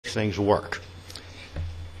fix things work.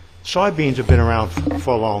 Soybeans have been around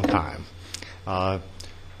for a long time.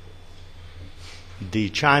 The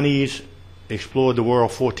Chinese explored the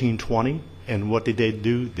world 1420, and what did they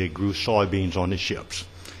do? They grew soybeans on the ships.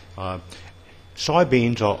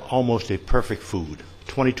 Soybeans are almost a perfect food.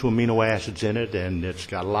 22 amino acids in it, and it's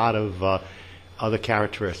got a lot of other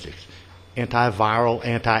characteristics. Antiviral,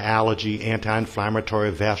 anti-allergy,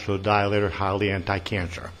 anti-inflammatory, vasodilator, highly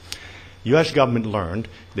anti-cancer. U.S. government learned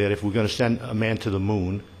that if we're going to send a man to the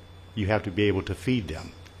moon, you have to be able to feed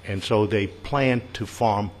them. And so they planned to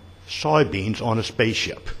farm soybeans on a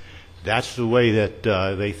spaceship. That's the way that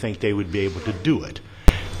they think they would be able to do it.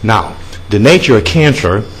 Now, the nature of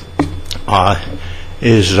cancer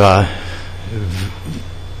is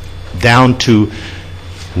down to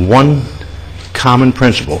one common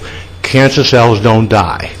principle. Cancer cells don't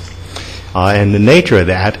die. And the nature of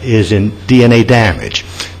that is in DNA damage.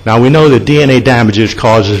 Now, we know that DNA damages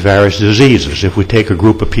causes various diseases. If we take a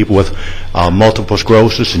group of people with multiple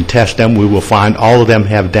sclerosis and test them, we will find all of them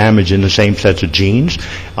have damage in the same sets of genes.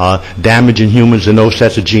 Damage in humans in those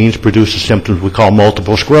sets of genes produces symptoms we call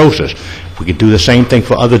multiple sclerosis. We can do the same thing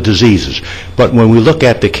for other diseases. But when we look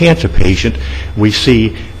at the cancer patient, we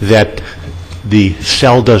see that the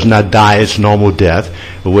cell does not die its normal death,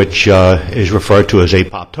 which is referred to as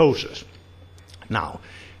apoptosis. Now,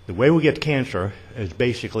 the way we get cancer is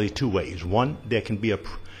basically two ways. One, there can be a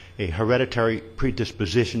hereditary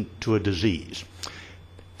predisposition to a disease.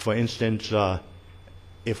 For instance,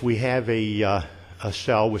 if we have a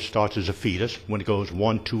cell which starts as a fetus, when it goes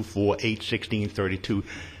 1, 2, 4, 8, 16, 32,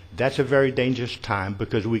 that's a very dangerous time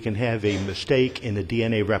because we can have a mistake in the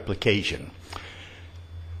DNA replication.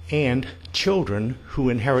 And children who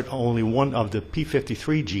inherit only one of the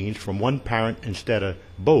p53 genes from one parent instead of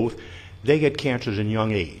both, they get cancers in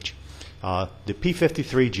young age. The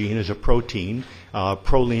p53 gene is a protein.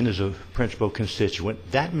 Proline is a principal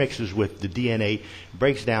constituent. That mixes with the DNA,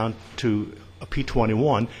 breaks down to a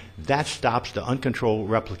p21. That stops the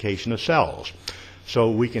uncontrolled replication of cells.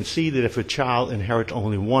 So we can see that if a child inherits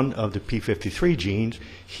only one of the p53 genes,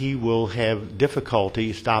 he will have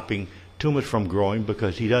difficulty stopping tumors from growing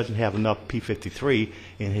because he doesn't have enough p53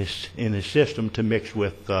 in his system to mix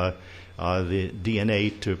with the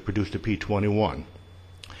DNA to produce the p21.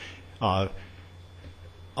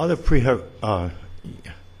 Other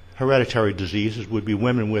hereditary diseases would be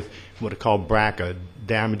women with what are called BRCA,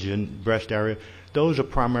 damage in breast area. Those are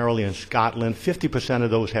primarily in Scotland. 50%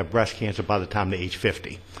 of those have breast cancer by the time they're age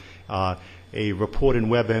 50. A report in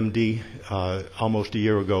WebMD almost a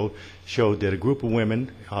year ago showed that a group of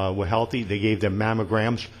women were healthy. They gave them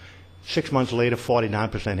mammograms. 6 months later,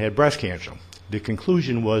 49% had breast cancer. The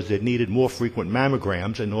conclusion was they needed more frequent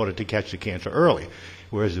mammograms in order to catch the cancer early,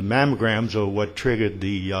 whereas the mammograms are what triggered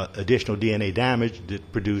the additional DNA damage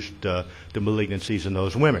that produced the malignancies in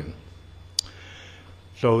those women.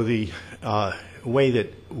 So the way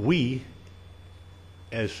that we,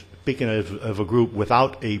 as speaking of a group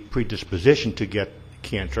without a predisposition to get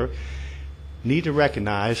cancer, need to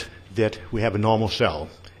recognize that we have a normal cell.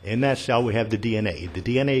 In that cell, we have the DNA. The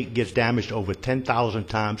DNA gets damaged over 10,000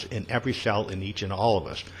 times in every cell in each and all of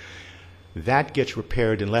us. That gets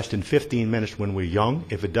repaired in less than 15 minutes when we're young.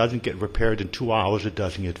 If it doesn't get repaired in 2 hours, it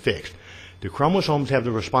doesn't get fixed. The chromosomes have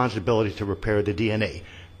the responsibility to repair the DNA.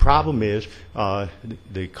 Problem is, the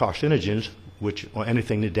carcinogens, or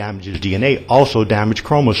anything that damages DNA, also damage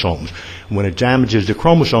chromosomes. When it damages the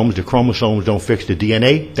chromosomes don't fix the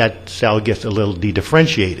DNA, that cell gets a little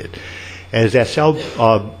dedifferentiated. As that cell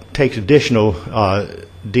takes additional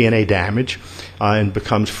DNA damage and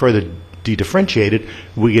becomes further dedifferentiated,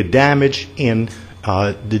 we get damage in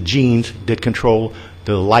the genes that control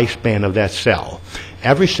the lifespan of that cell.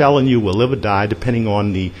 Every cell in you will live or die depending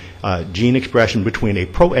on the gene expression between a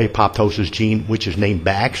pro-apoptosis gene, which is named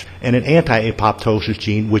BAX, and an anti-apoptosis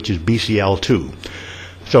gene, which is BCL2.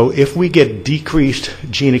 So if we get decreased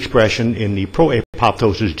gene expression in the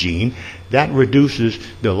pro-apoptosis gene, that reduces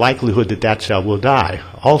the likelihood that that cell will die.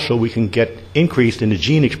 Also, we can get increased in the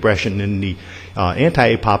gene expression in the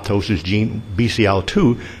anti-apoptosis gene,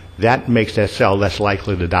 BCL2. That makes that cell less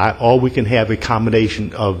likely to die, or we can have a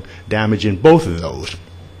combination of damage in both of those.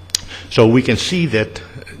 So we can see that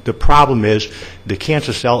the problem is the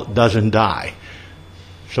cancer cell doesn't die.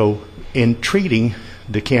 So in treating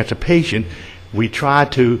the cancer patient, we try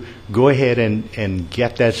to go ahead and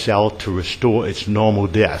get that cell to restore its normal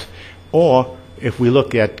death. Or if we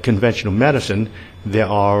look at conventional medicine, there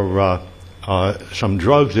are some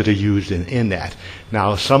drugs that are used in that.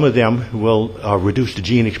 Now, some of them will reduce the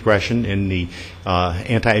gene expression in the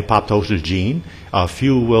anti-apoptosis gene. A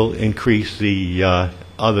few will increase the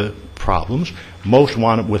other problems. Most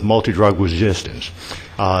wound up with multi-drug resistance.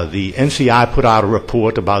 The NCI put out a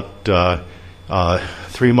report about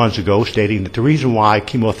 3 months ago stating that the reason why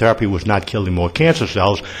chemotherapy was not killing more cancer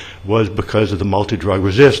cells was because of the multi-drug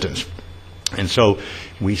resistance. And so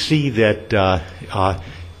we see that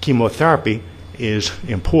chemotherapy is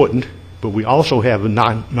important, but we also have a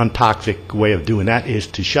non-toxic way of doing that, is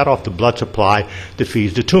to shut off the blood supply that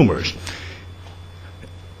feeds the tumors.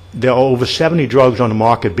 There are over 70 drugs on the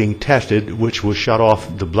market being tested which will shut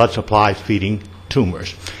off the blood supply feeding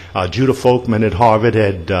tumors. Judah Folkman at Harvard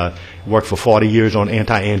had worked for 40 years on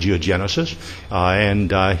anti-angiogenesis, and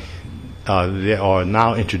they are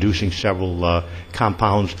now introducing several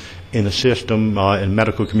compounds in the system and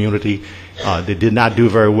medical community. They did not do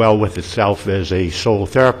very well with itself as a sole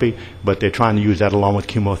therapy, but they're trying to use that along with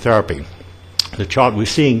chemotherapy. The chart we're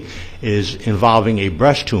seeing is involving a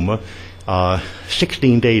breast tumor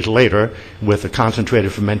 16 days later with a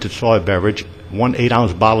concentrated fermented soy beverage, 1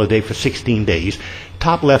 8-ounce bottle a day for 16 days.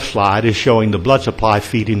 Top left slide is showing the blood supply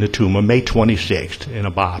feeding the tumor May 26th in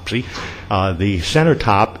a biopsy. The center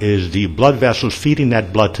top is the blood vessels feeding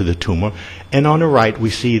that blood to the tumor, and on the right we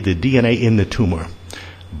see the DNA in the tumor.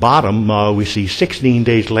 Bottom, we see 16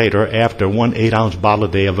 days later after 1 8-ounce bottle a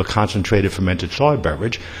day of a concentrated fermented soy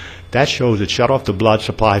beverage. That shows it shut off the blood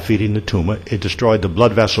supply feeding the tumor, it destroyed the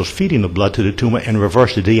blood vessels feeding the blood to the tumor, and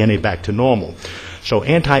reversed the DNA back to normal. So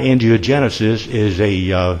anti-angiogenesis is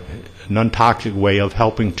a non-toxic way of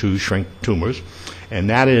helping to shrink tumors, and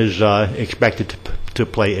that is expected to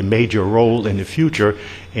play a major role in the future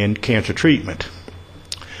in cancer treatment.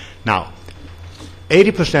 Now,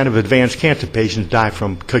 80% of advanced cancer patients die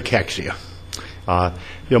from cachexia.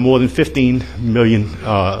 There are more than 15 million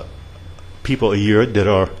people a year that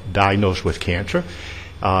are diagnosed with cancer.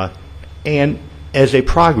 And as they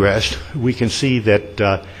progress, we can see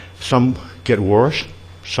that some get worse,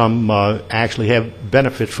 some actually have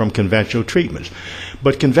benefit from conventional treatments.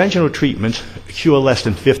 But conventional treatments cure less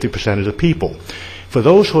than 50% of the people. For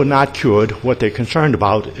those who are not cured, what they're concerned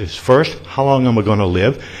about is, first, how long am I going to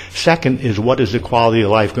live? Second is, what is the quality of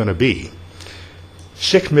life going to be?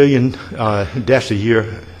 6 million deaths a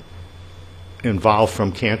year involved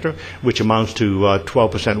from cancer, which amounts to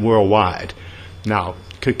 12% worldwide. Now,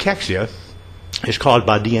 cachexia is caused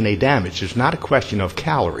by DNA damage. It's not a question of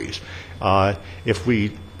calories. If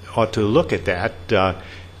we ought to look at that,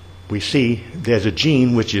 we see there's a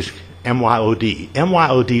gene which is MYOD.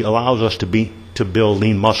 MYOD allows us to build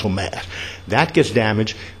lean muscle mass. That gets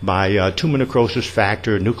damaged by tumor necrosis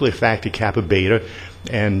factor, nuclear factor kappa beta,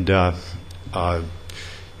 and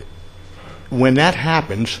when that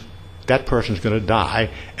happens, that person's going to die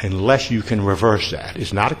unless you can reverse that.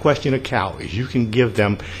 It's not a question of calories. You can give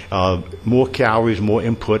them more calories, more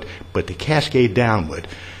input, but they cascade downward.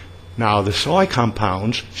 Now, the soy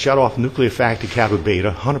compounds shut off nuclear factor kappa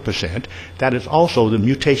beta 100%. That is also the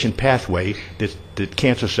mutation pathway that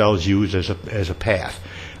cancer cells use as a path.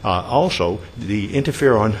 Also, the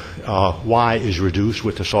interferon Y is reduced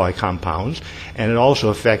with the soy compounds, and it also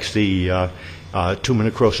affects the tumor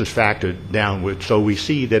necrosis factor downward. So we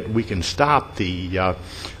see that we can stop the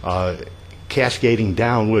cascading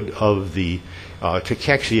downward of the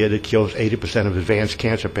cachexia that kills 80% of advanced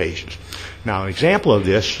cancer patients. Now, an example of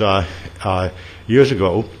this, years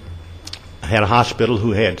ago, I had a hospital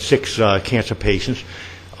who had 6 cancer patients,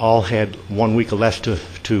 all had 1 week or less to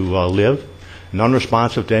live,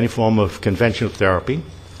 non-responsive to any form of conventional therapy,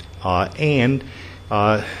 and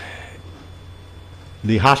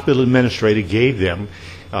the hospital administrator gave them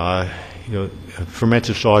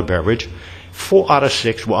fermented soy beverage. 4 out of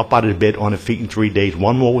 6 were up out of the bed on their feet in 3 days.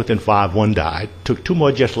 1 more within 5, 1 died. Took 2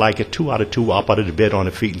 more just like it. 2 out of 2 were up out of the bed on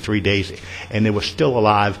their feet in 3 days, and they were still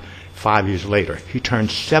alive 5 years later. He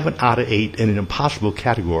turned 7 out of 8 in an impossible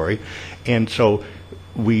category, and so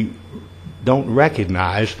we don't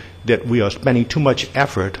recognize that we are spending too much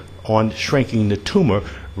effort on shrinking the tumor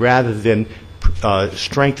rather than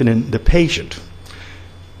strengthening the patient.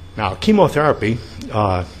 Now, chemotherapy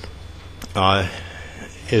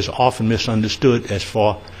is often misunderstood as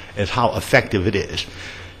far as how effective it is.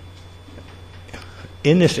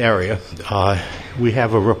 In this area, we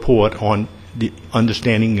have a report on the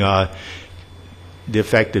understanding the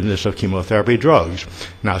effectiveness of chemotherapy drugs.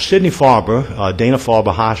 Now, Sidney Farber,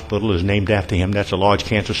 Dana-Farber Hospital is named after him. That's a large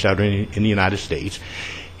cancer center in the United States.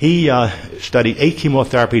 He studied 8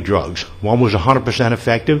 chemotherapy drugs. 1 was 100%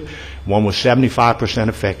 effective, 1 was 75%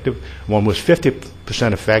 effective, 1 was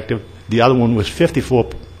 50% effective, the other one was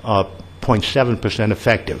 54.7%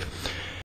 effective.